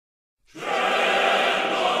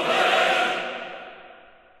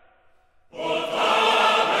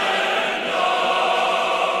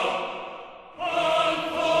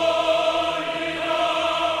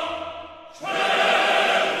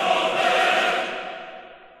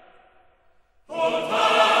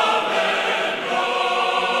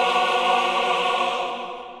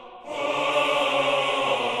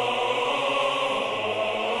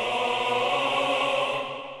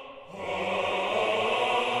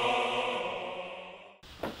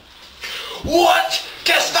What?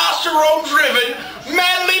 Testosterone-driven,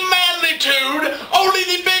 manlytude, only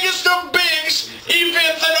the biggest of bigs,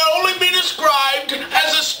 event that only be described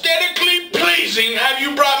as aesthetically pleasing have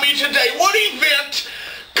you brought me today. What event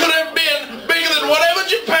could have been bigger than whatever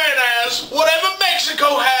Japan has, whatever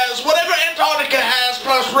Mexico has, whatever Antarctica has,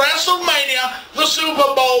 plus WrestleMania, the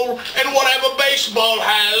Super Bowl, and whatever baseball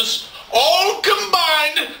has, all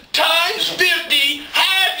combined times 50,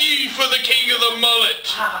 have ye for the king of the mullet.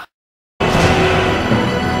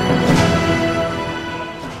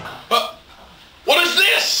 What is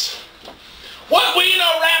this? What we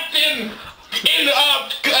wrapped in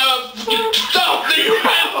stuff do you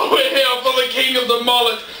have over here for the king of the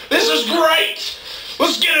mullet? This is great.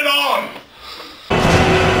 Let's get it on.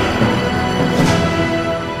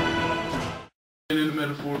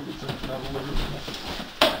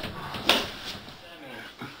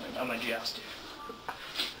 I'm a jouster.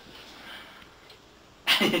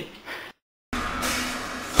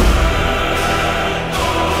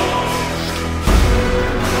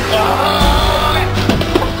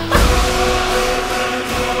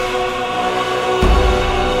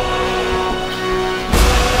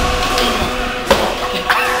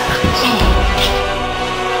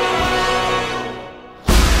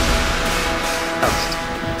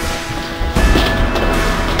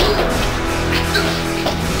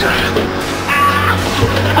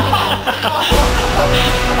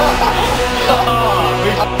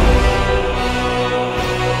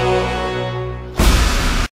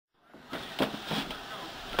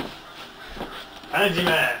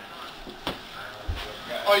 Man.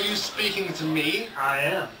 Are you speaking to me? I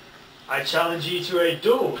am. I challenge you to a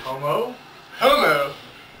duel, homo. Homo?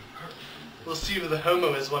 We'll see who the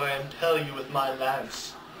homo is when I impale you with my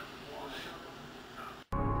lance.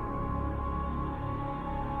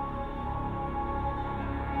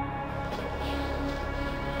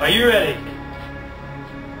 Are you ready?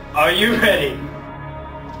 Are you ready?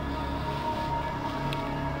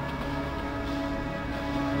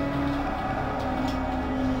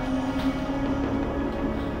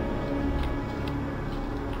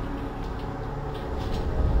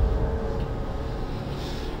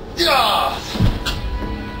 Yeah!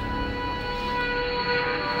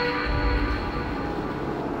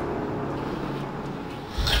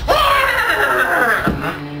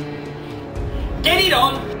 Get it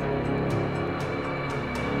on!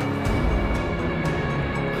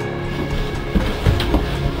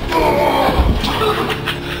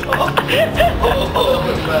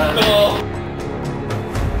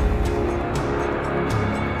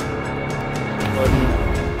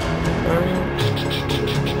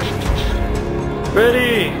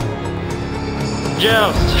 Ready!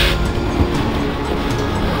 Joust!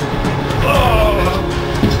 Oh!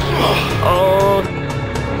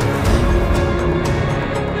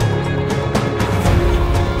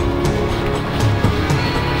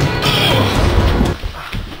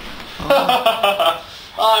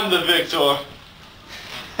 I'm the victor.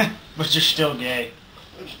 But you're still gay.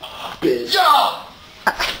 Bitch. Yeah!